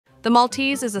The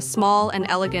Maltese is a small and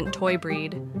elegant toy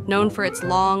breed, known for its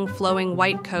long, flowing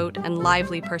white coat and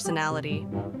lively personality.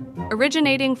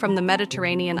 Originating from the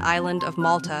Mediterranean island of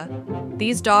Malta,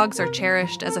 these dogs are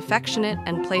cherished as affectionate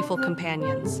and playful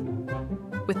companions.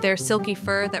 With their silky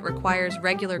fur that requires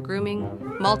regular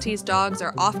grooming, Maltese dogs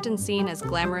are often seen as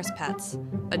glamorous pets,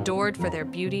 adored for their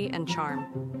beauty and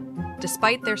charm.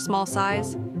 Despite their small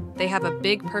size, they have a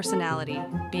big personality,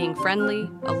 being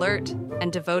friendly, alert,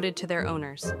 and devoted to their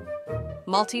owners.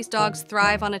 Maltese dogs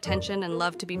thrive on attention and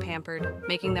love to be pampered,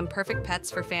 making them perfect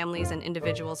pets for families and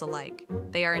individuals alike.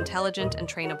 They are intelligent and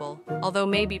trainable, although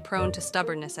may be prone to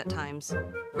stubbornness at times.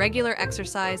 Regular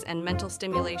exercise and mental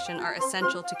stimulation are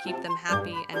essential to keep them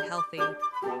happy and healthy.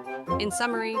 In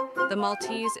summary, the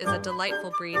Maltese is a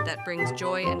delightful breed that brings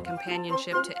joy and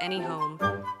companionship to any home,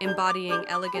 embodying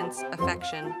elegance,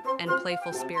 affection, and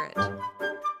playful spirit.